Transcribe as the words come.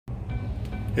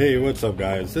Hey, what's up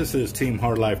guys? This is Team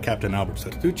Hard Life Captain Alberto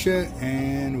Zertuche,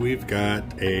 and we've got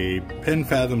a Pen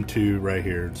Fathom 2 right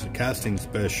here. It's a casting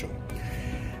special.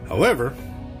 However,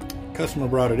 customer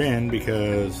brought it in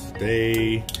because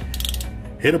they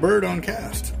hit a bird on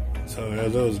cast. So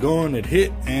as I was going, it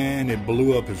hit and it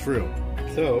blew up his reel.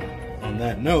 So on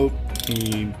that note,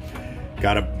 he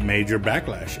got a major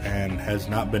backlash and has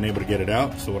not been able to get it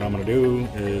out. So what I'm going to do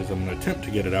is I'm going to attempt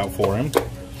to get it out for him.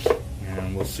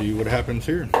 And we'll see what happens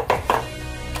here. So,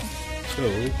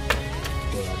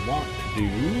 what I want to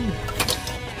do...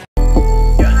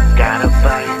 Gotta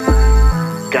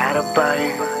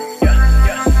bite.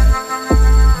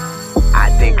 I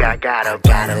think I got a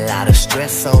lot of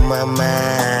stress on my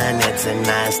mind. It's a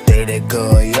nice day to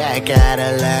go, yeah, I got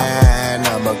a line.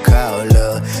 I'ma call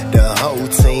the whole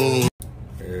team.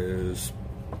 Is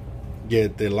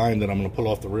get the line that I'm going to pull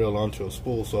off the reel onto a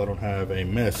spool so I don't have a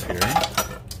mess here.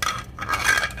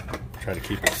 Try to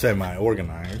keep it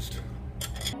semi-organized.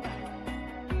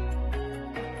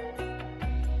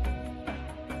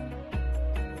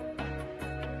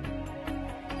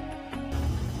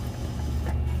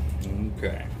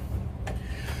 Okay.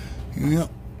 Yep.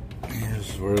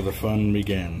 Here's where the fun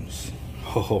begins.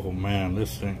 Oh man,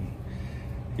 this thing.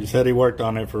 He said he worked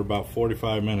on it for about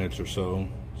 45 minutes or so.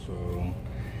 So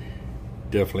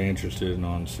definitely interested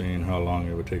in seeing how long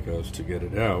it would take us to get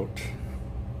it out.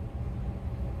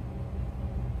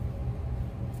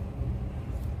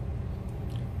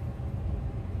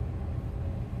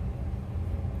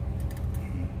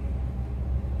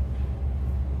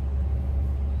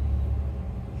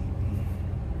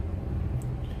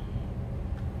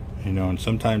 You know, and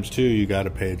sometimes too you got to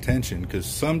pay attention, because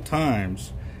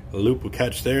sometimes a loop will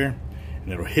catch there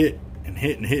and it'll hit and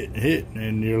hit and hit and hit,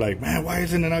 and you're like, man, why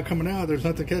isn't it not coming out? There's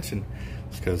nothing catching.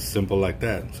 It's because simple like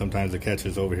that. Sometimes it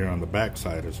catches over here on the back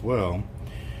side as well.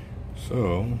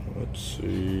 So let's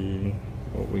see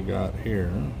what we got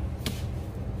here.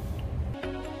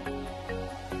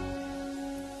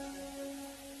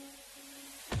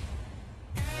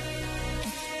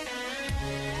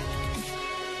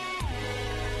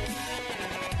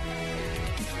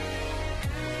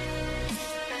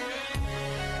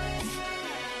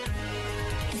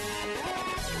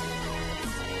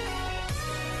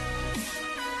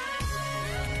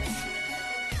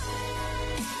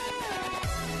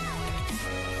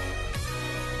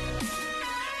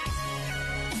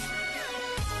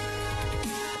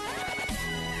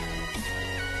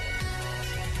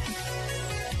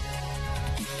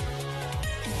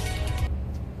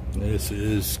 This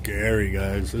is scary,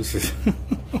 guys. This is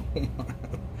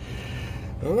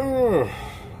oh.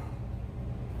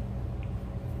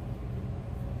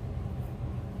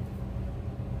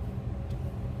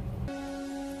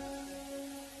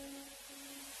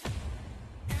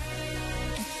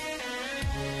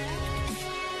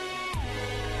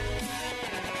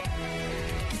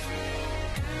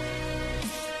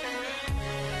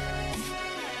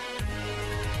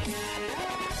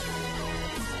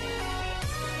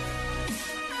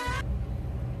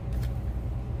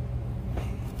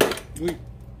 Wait.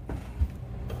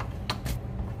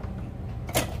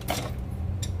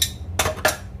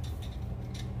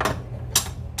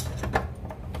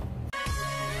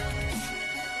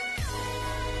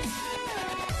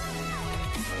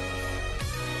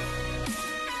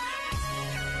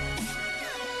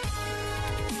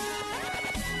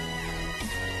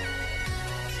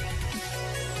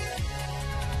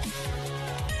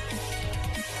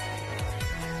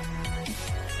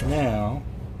 Now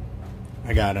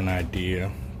I got an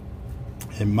idea.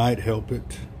 It might help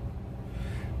it,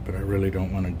 but I really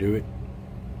don't want to do it.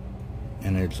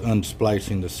 And it's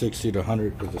unsplicing the 60 to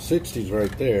 100, because the 60's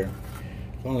right there.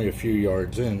 It's only a few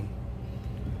yards in.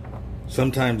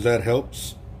 Sometimes that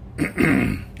helps,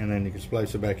 and then you can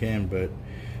splice it back in. But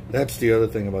that's the other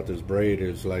thing about this braid,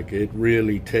 is like it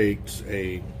really takes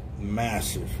a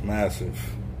massive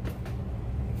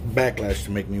backlash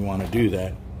to make me want to do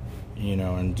that. You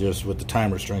know, and just with the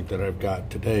time restraint that I've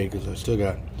got today, because I still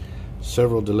got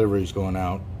several deliveries going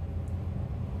out,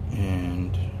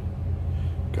 and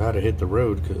gotta hit the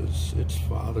road because it's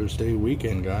Father's Day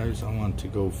weekend, guys. I want to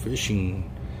go fishing.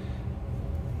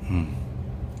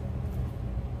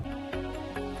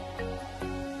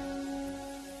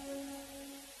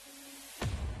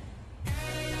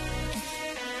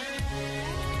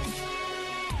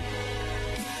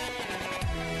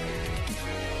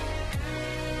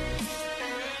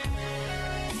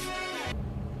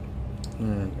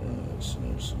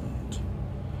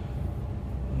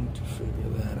 Need to figure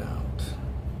that out.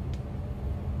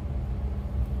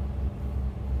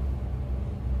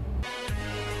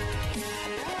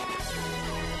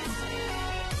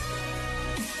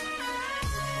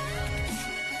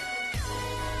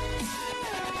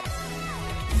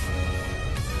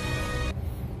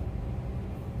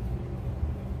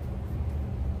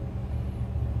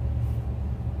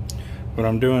 what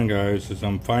I'm doing, guys, is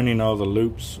I'm finding all the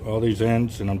loops, all these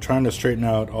ends, and I'm trying to straighten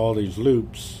out all these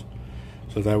loops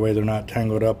so that way they're not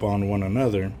tangled up on one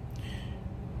another.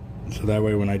 So that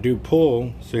way when I do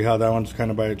pull, see how that one's kind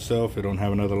of by itself, it don't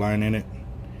have another line in it.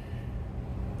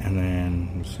 And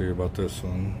then let's see about this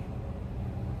one.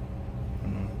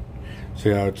 See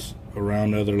how it's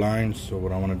around other lines? So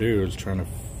what I want to do is trying to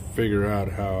figure out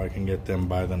how I can get them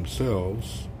by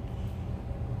themselves.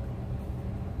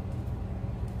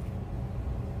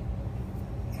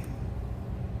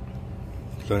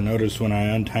 So I notice when I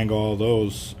untangle all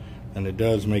those, and it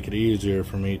does make it easier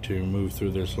for me to move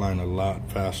through this line a lot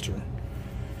faster.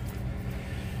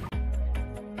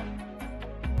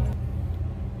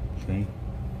 See?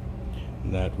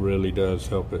 That really does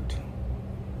help it.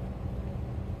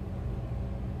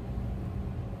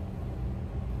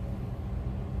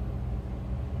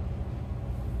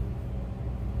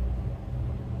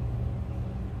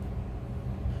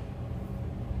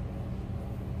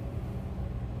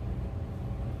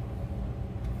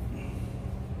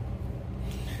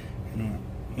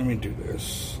 Let me do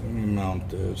this. Let me mount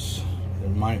this.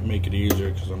 It might make it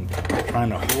easier because I'm trying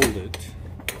to hold it.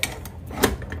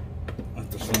 At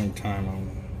the same time,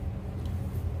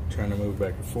 I'm trying to move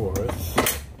back and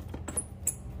forth.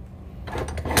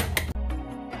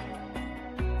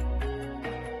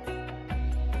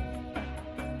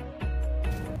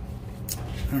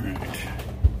 All right.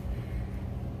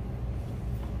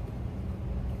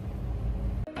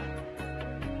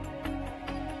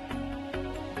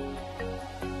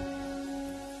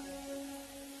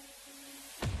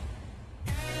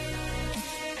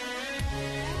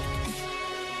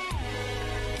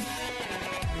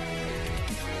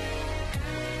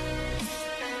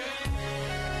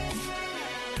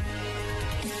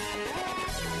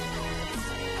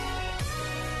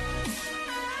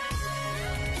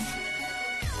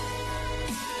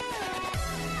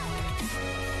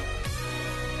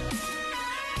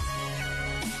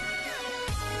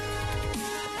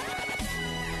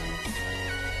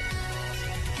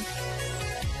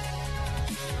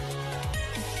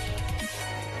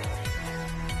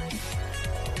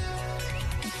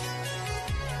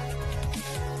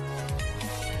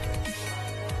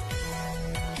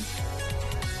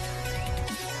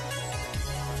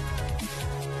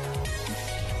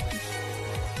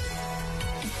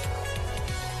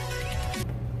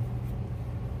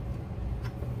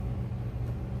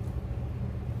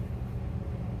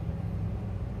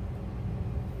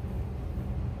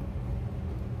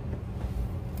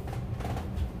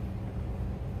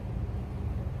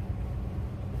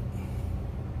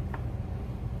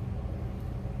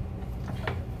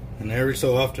 And every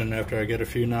so often, after I get a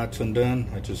few knots undone,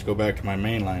 I just go back to my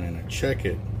main line and I check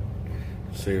it.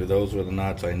 See if those were the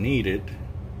knots I needed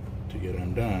to get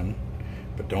undone.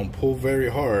 But don't pull very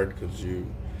hard because you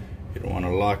don't want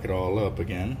to lock it all up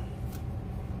again.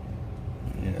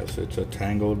 Yes, it's a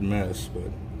tangled mess,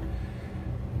 but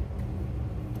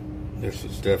this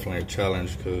is definitely a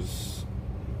challenge because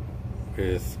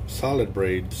with solid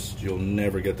braids, you'll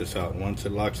never get this out. Once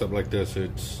it locks up like this,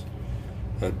 it's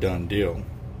a done deal.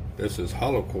 This is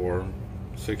hollow core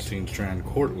 16 strand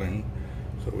Cortland,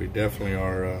 so we definitely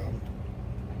are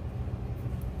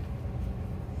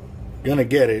gonna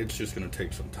get it. It's just gonna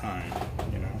take some time,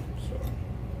 you know. So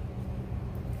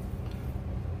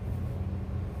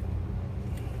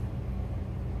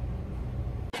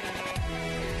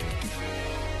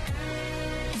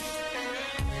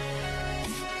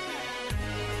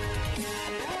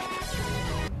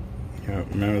yeah,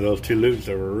 remember those two loops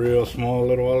that were real small a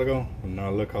little while ago? And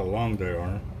now look how long they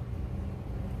are.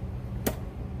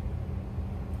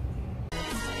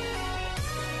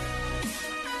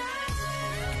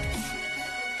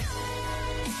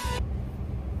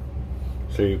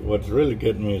 See, what's really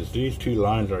getting me is these two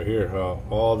lines right here, how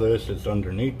all this is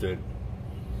underneath it.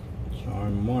 So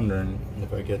I'm wondering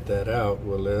if I get that out,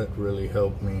 will that really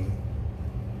help me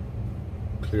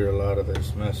clear a lot of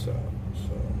this mess out?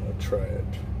 So I'm gonna try it.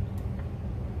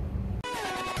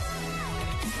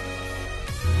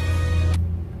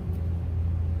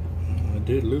 I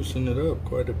did loosen it up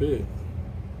quite a bit.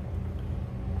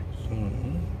 So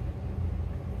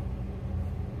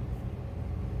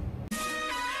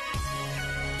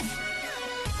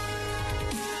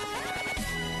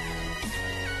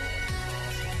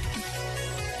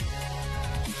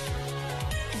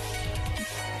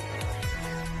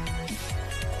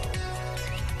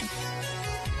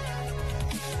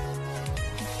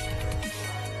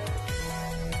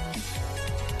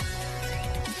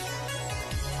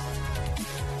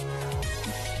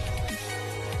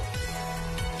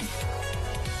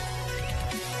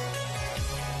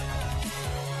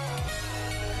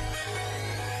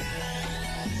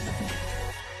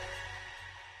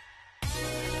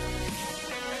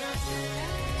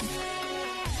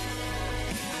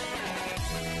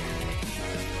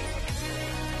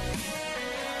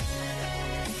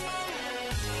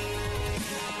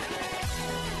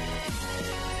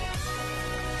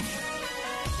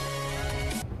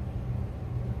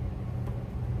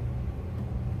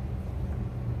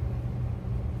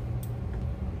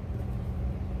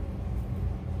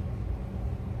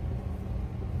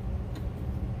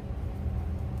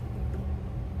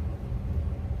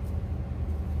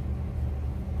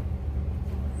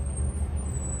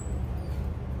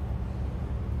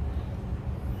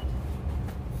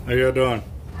How y'all doing?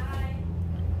 Hi.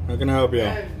 How can I help you?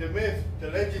 Man, the myth,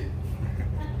 the legend.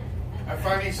 I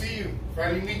finally see you,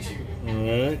 finally meet you.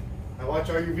 Alright. I watch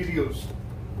all your videos.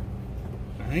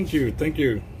 Thank you, thank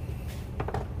you.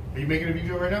 Are you making a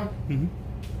video right now? Mm-hmm.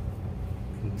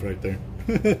 It's right there.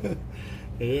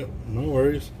 Yeah, no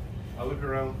worries. I'll look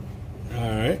around.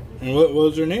 Alright. And what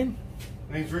was your name?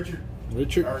 My name's Richard.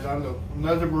 Richard? Arredondo.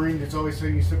 Another Marine that's always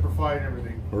saying he's Semper Fi and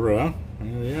everything. Hurrah.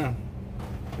 Yeah.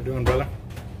 How you doing, brother?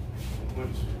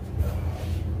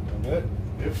 Good?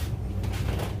 Yep.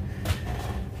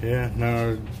 Yeah,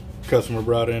 no, customer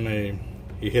brought in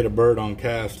he hit a bird on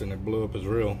cast and it blew up his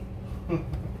reel.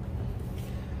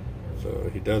 So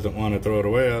he doesn't want to throw it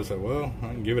away. I said, well, I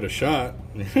can give it a shot.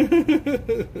 Yeah. Oh,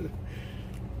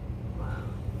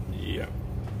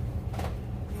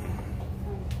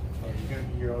 you're going to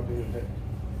be here all day with that.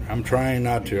 I'm trying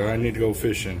not to. I need to go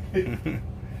fishing. Good?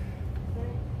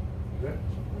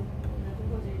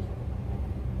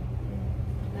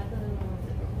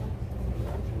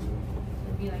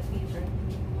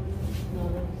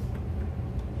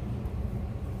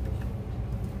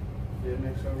 Yeah,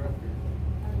 next over up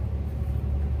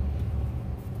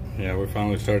here. Yeah, we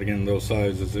finally started getting those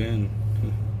sizes in.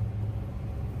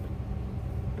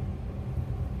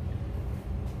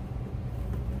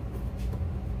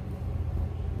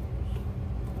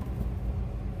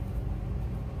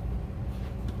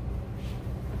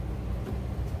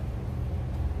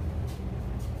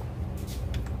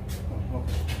 Oh,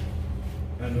 okay.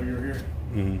 I know you're here.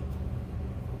 Mm-hmm.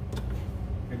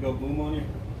 It go boom on you?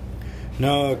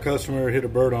 No, a customer hit a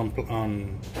bird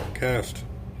on cast.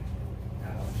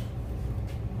 How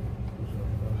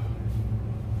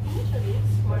much are these?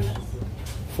 More or less.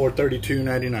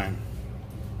 $432.99.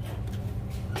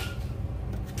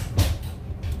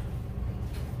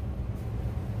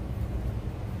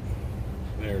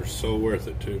 They're so worth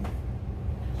it too.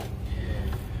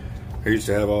 I used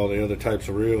to have all the other types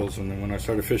of reels, and then when I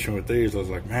started fishing with these, I was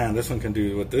like, man, this one can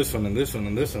do what this one and this one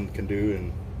and this one can do,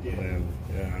 and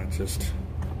yeah, it just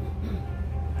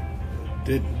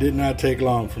did not take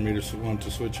long for me to want to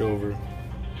switch over. You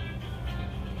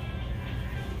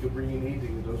could bring in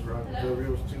anything with those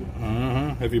reels too.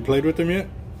 Have you played with them yet?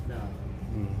 No.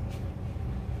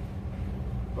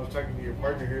 I was talking to your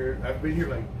partner here. I've been here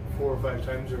like 4 or 5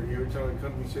 times already. Every time I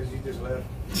come, he says he just left.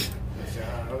 I said,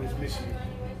 I always miss you.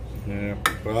 Yeah,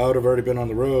 well, I would have already been on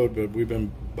the road, but we've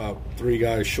been about 3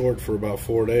 guys short for about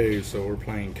 4 days, so we're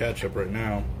playing catch up right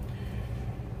now.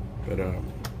 But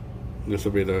this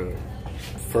will be the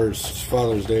first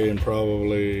Father's Day in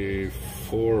probably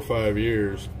 4 or 5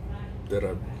 years that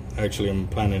I actually am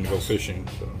planning to go fishing.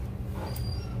 So.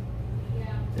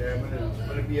 Yeah, I'm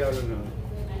gonna be out in a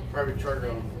private charter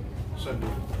on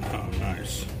Sunday. Oh,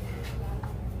 nice.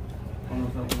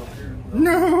 Almost nothing up here.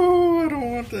 No, I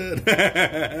don't want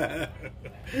that.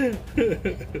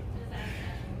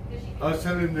 I was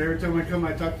telling him that every time I come,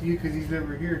 I talk to you because he's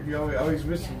never here. You always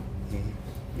miss him.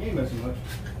 He ain't missing much.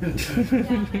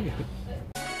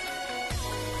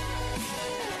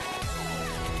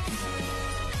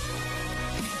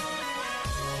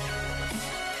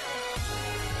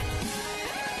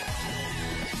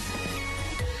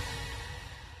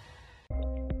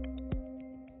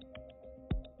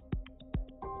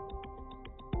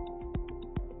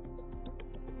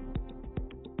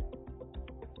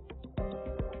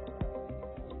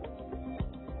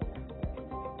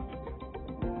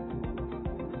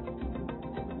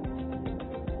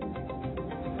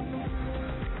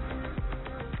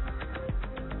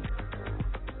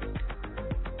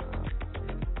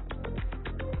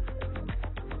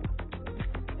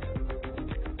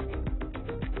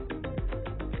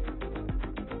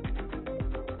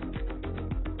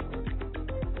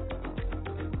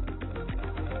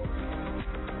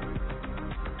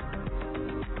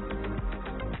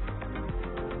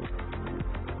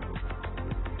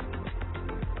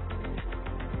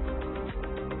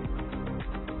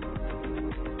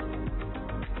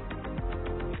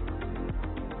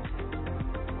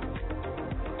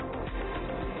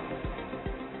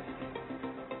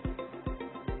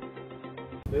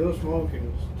 The little small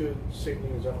can do the same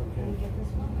thing as that one can.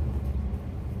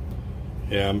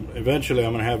 Yeah, eventually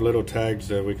I'm going to have little tags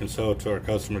that we can sell to our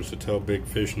customers to tell big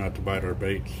fish not to bite our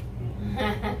baits.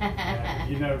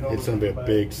 You never know. It's going to be a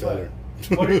big seller.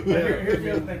 Here's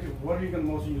the other thing too. What are you going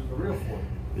to mostly use the reel for?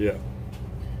 Yeah.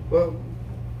 Well,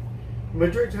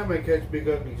 majority of the time I catch big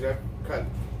uglies. I've caught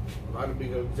a lot of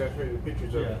big uglies. I've showed you the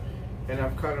pictures of them. And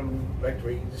I've caught them like the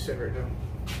way you just said right now.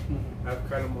 I've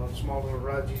caught them on small little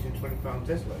rods using 20-pound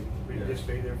test line. But you just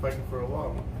stay there fighting for a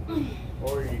while.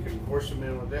 Or you can force them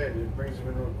in with that and it brings them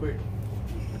in real quick.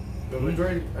 The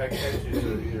majority I catch is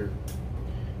either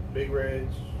big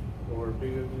reds or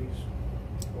big uglies,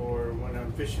 or when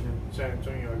I'm fishing in San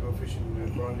Antonio, I go fishing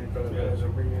in Broad Near Calaveras. I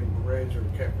bring in reds or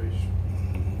catfish.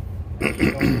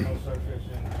 You don't do no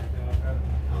surfishing or anything like that?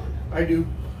 I do.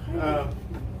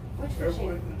 What's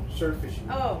fishing? Surf fishing.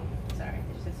 Oh, sorry.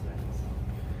 It's just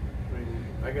I mean,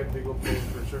 I got big old poles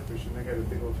for surf fishing. I got a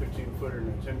big old 15-footer and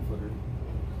a 10-footer.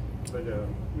 But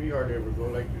we hardly ever go.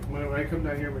 Like when I come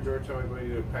down here, majority of the time I go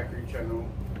either Packery Channel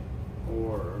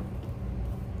or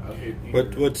I'll hit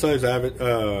either, What size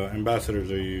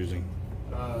ambassadors are you using?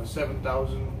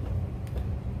 7,000.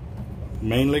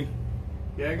 Mainly?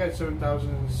 Yeah, I got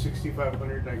 7,000,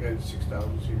 6,500, and I got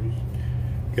 6,000 series.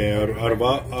 Okay, out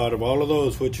of all of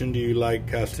those, which one do you like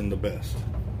casting the best?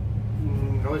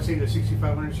 I would say the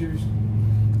 6,500 series.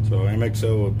 So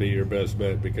MXO would be your best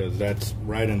bet because that's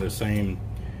right in the same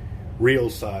reel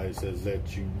size as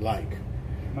that you like.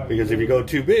 Because if you go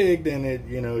too big, then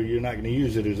you're not going to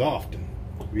use it as often.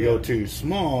 If you go too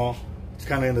small, it's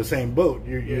kind of in the same boat.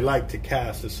 You like to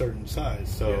cast a certain size,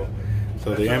 so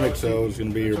the MXO is going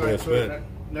to be your best bet.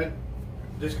 Not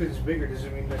just because it's bigger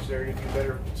doesn't mean necessarily anything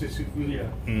better to suit me. Yeah.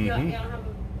 You don't have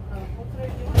what color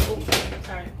do you want? Oh,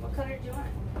 sorry. What color do you want?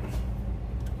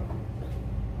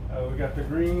 We got the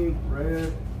green,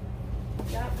 red.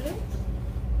 You got blue?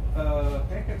 I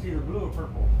think it's either blue or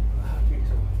purple. I think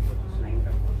so. I like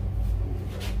purple.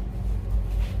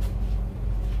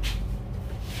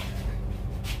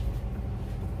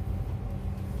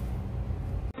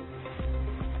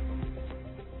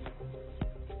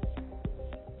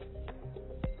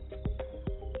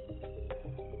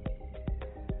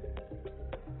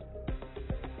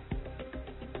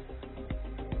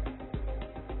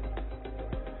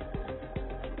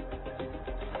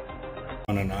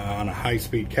 On a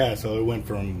high-speed cast, so it went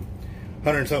from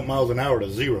 100-something miles an hour to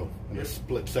 0 in a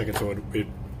split second. So it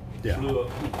Blew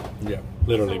up.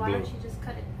 literally So why blew. don't you just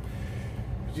cut it?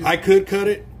 I could cut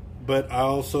it, but I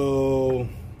also,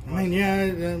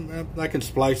 I can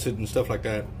splice it and stuff like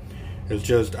that. It's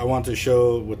just I want to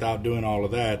show, without doing all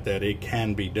of that it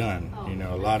can be done.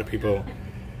 Oh. A lot of people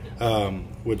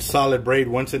with solid braid,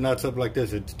 once it nuts up like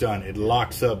this, it's done. It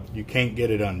locks up. You can't get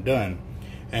it undone.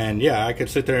 And yeah, I could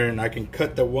sit there and I can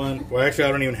cut the one. Well, actually,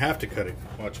 I don't even have to cut it.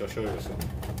 Watch, I'll show you this.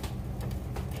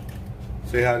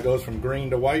 See how it goes from green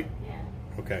to white? Yeah.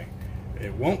 Okay.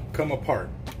 It won't come apart,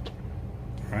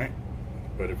 right?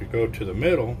 But if you go to the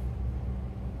middle,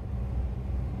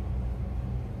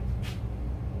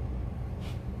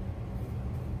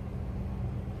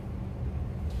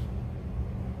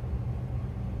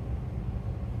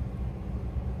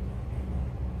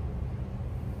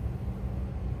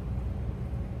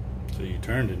 so you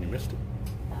turned and you missed it.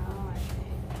 Oh, I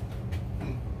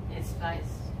see. It's nice.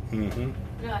 Mm-hmm.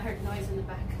 No, I heard noise in the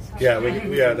back. So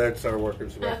Yeah, that's our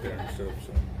workers back there. So.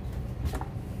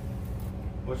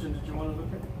 Which one did you want to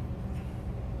look at?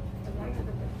 The back of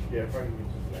the book. Yeah, probably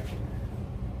use this black one.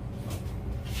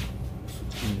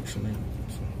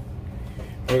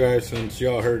 Well, guys, since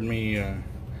y'all heard me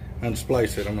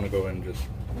unsplice it, I'm going to go ahead and just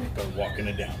start walking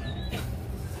it down.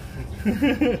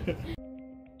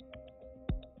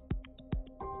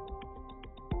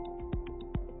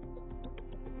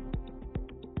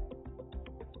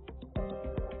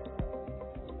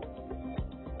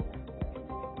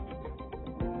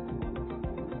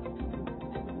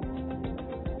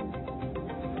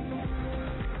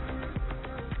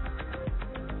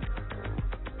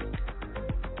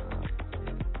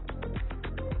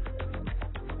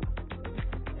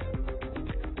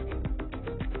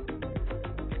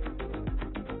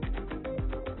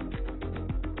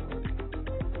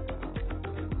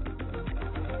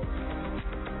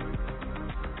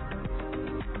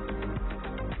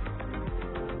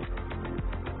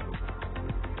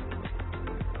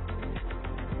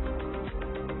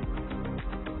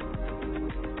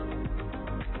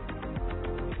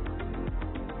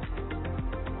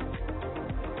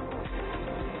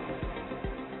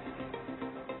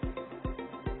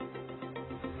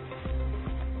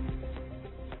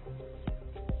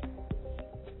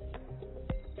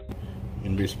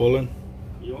 And be swollen.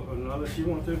 Unless you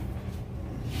want to.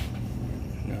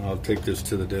 Now I'll take this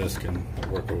to the desk and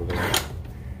work over there.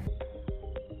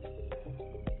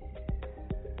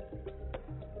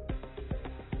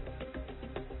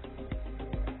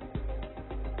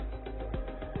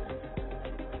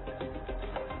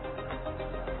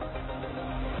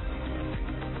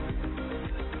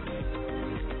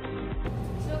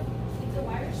 So, if the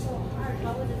wire's so hard,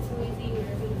 how is it so easy you're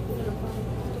able to pull it apart?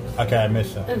 Okay, I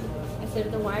missed that. I said,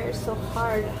 if the wire's so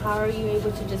hard, how are you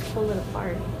able to just pull it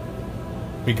apart?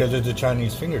 Because it's a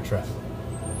Chinese finger trap.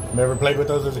 Never played with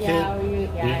those as a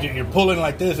Yeah, kid? You're pulling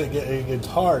like this, it gets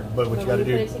hard, but what you got to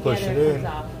do is push it in,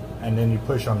 and then you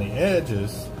push on the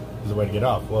edges is the way to get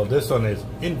off. Well, this one is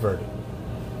inverted.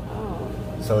 Oh.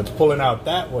 So it's pulling out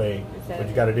that way. What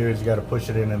you got to do is you got to push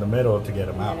it in the middle to get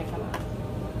them out.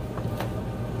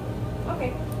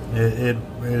 Okay.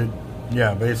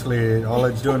 Yeah, basically all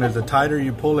it's doing is the tighter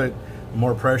you pull it, the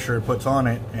more pressure it puts on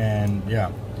it, and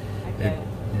yeah.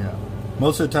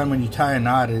 Most of the time when you tie a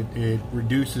knot, it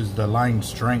reduces the line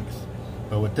strength.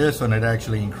 But with this one, it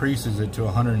actually increases it to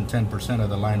 110% of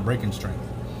the line breaking strength.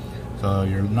 So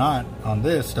your knot on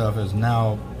this stuff is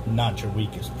now not your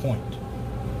weakest point.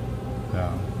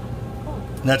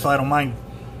 That's why I don't mind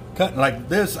cutting. Like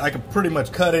this, I could pretty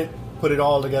much cut it, put it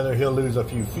all together, he'll lose a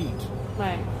few feet.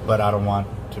 Right. But I don't want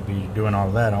to be doing all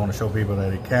of that. I want to show people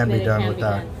that it can be done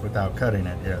without cutting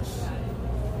it, yes.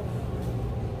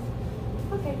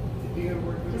 Okay.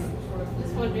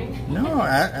 Just wondering. No,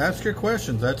 ask your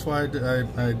questions. That's why I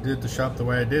did the shop the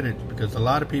way I did it, because a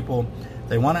lot of people,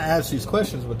 they want to ask these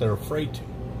questions, but they're afraid to.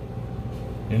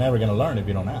 You're never going to learn if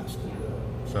you don't ask.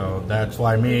 So that's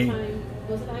why me... Most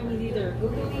of the time he's either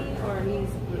Googling me or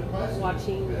he's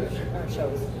watching our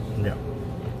shows. Yeah.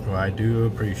 Well, I do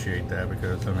appreciate that,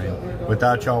 because, I mean,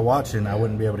 without y'all watching, I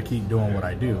wouldn't be able to keep doing what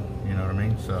I do. You know what I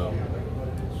mean? So...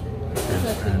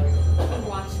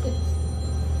 Watch this.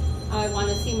 I want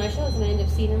to see my shows and I end up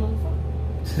seeing them on the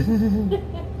phone. There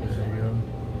you go.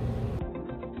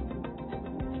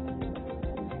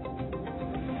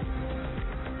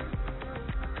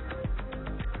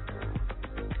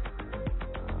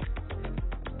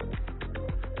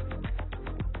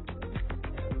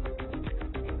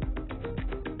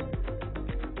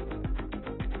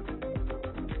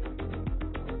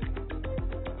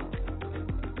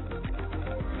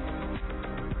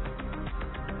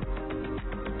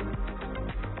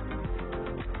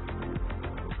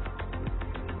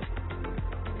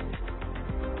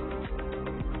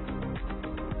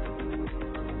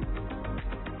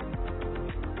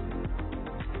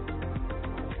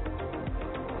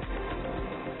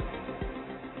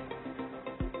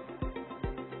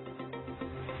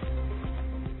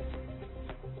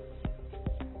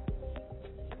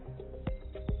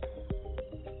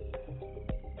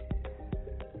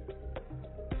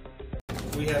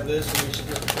 We have this and we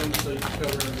strip them so you can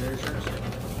cover the insurance.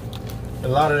 A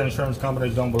lot of insurance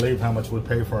companies don't believe how much we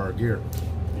pay for our gear.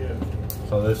 Yeah.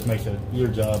 So this makes your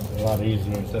job a lot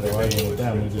easier. Instead of arguing with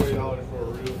them, we just... $40 for a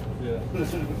roof. Yeah.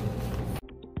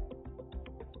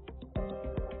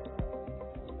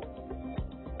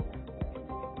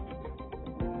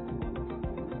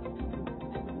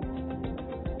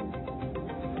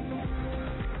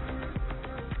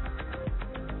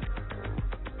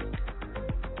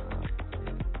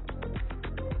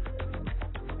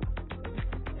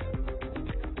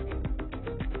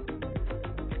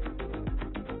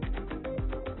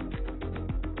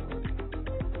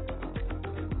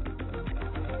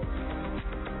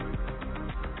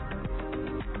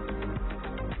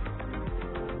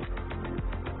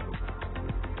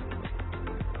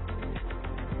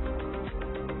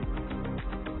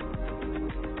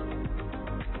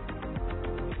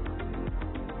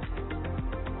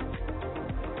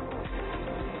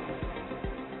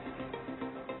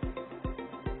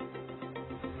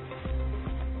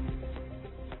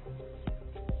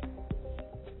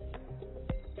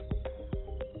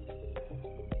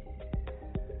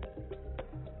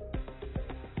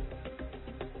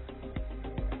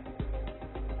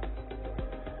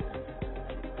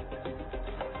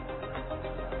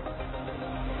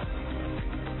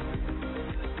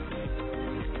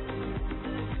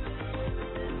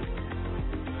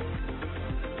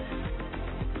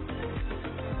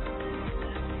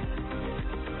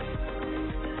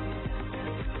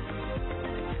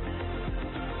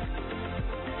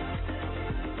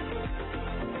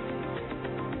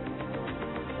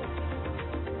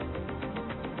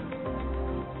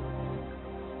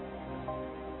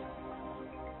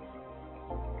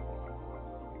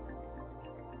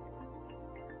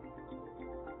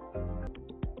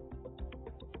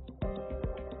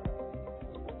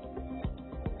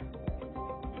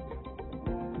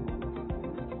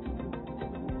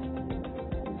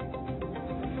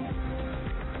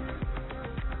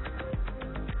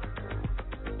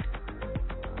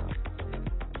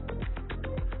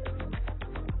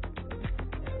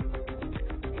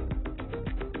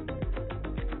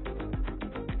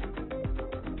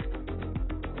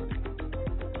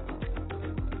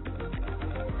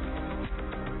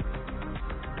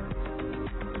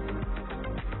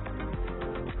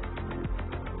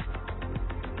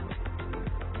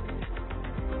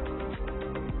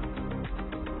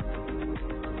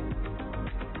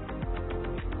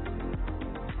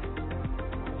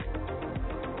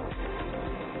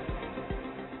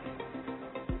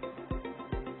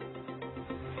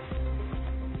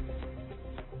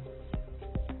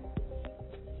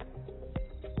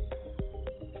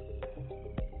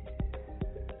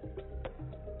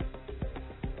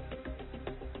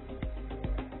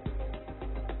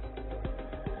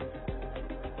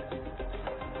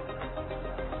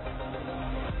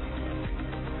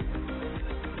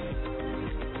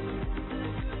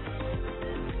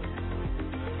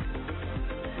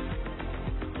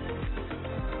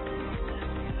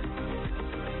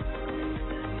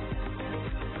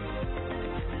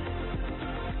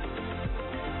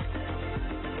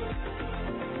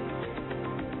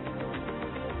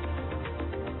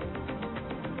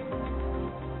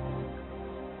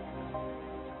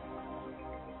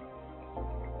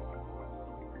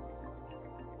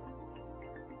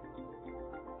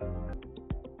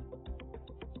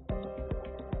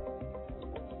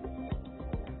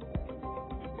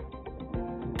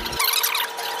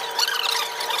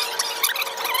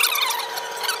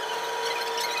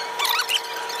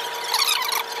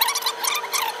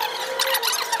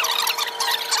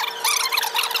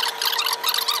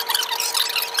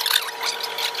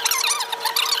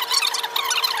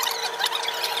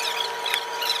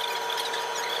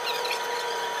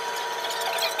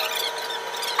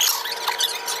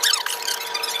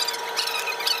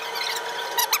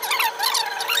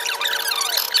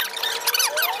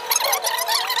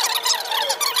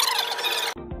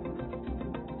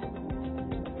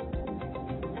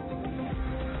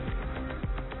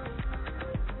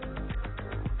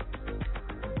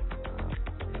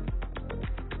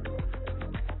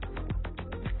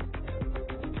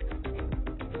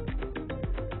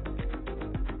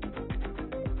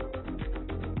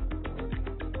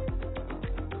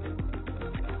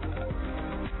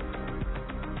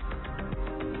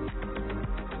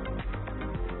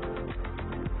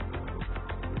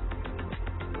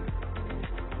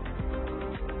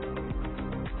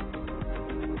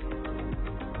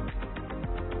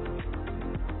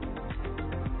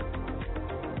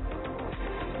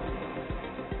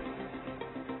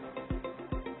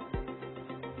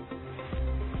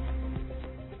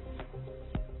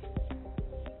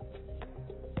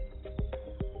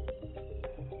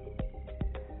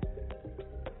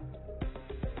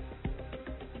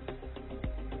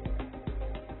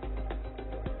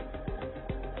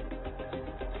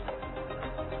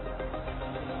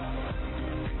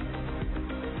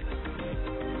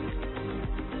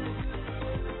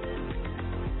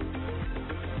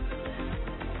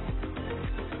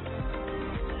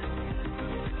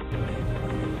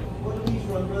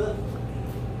 one, brother?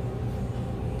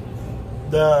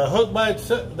 The hook by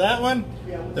itself, that one,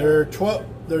 Yeah. they're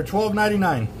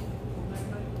 $12.99.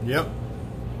 Yep,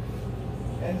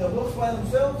 And the hooks by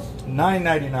themselves?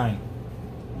 $9.99.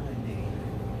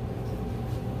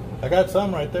 I got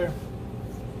some right there.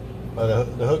 The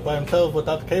hook by themselves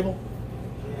without the cable.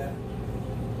 Yeah.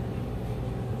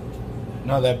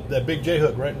 No, that big J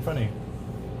hook right in front of you.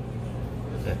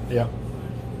 Yeah.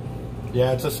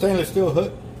 Yeah, it's a stainless steel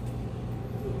hook.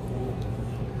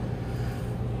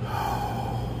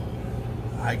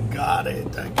 I got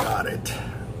it.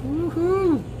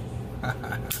 Woohoo!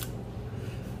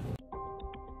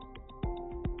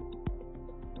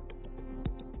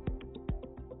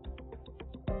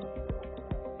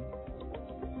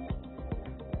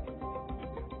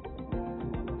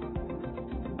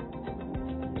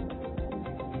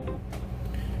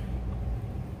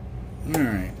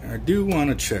 Alright, I do want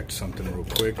to check something real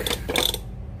quick.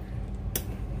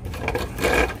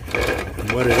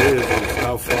 And what it is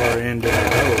how far in do I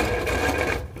go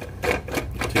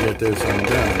to get this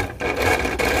undone.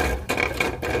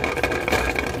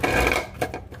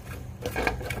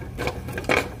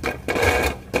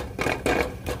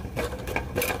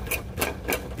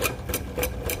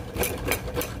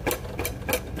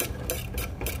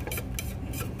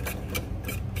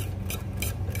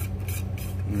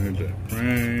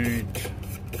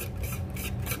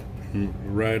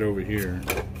 Right over here.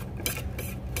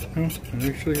 Oh,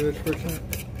 actually, that's where it's at.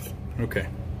 Okay.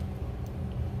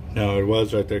 No, it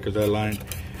was right there because that line.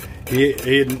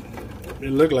 It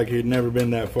looked like he'd never been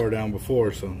that far down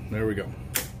before, so there we go.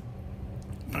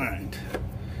 All right.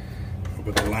 I'll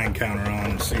put the line counter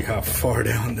on and see how far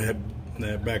down that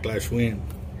backlash went.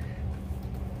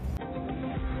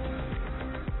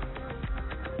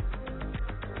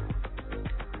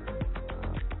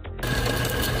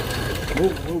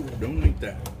 Whoa, don't eat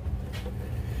that.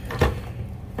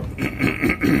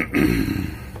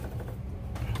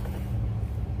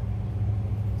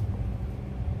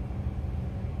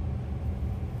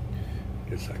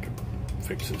 Guess I can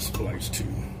fix this splice too.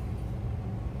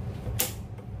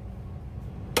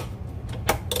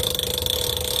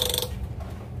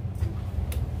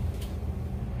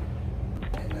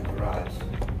 In the garage.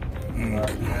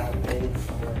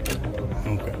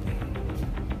 Okay.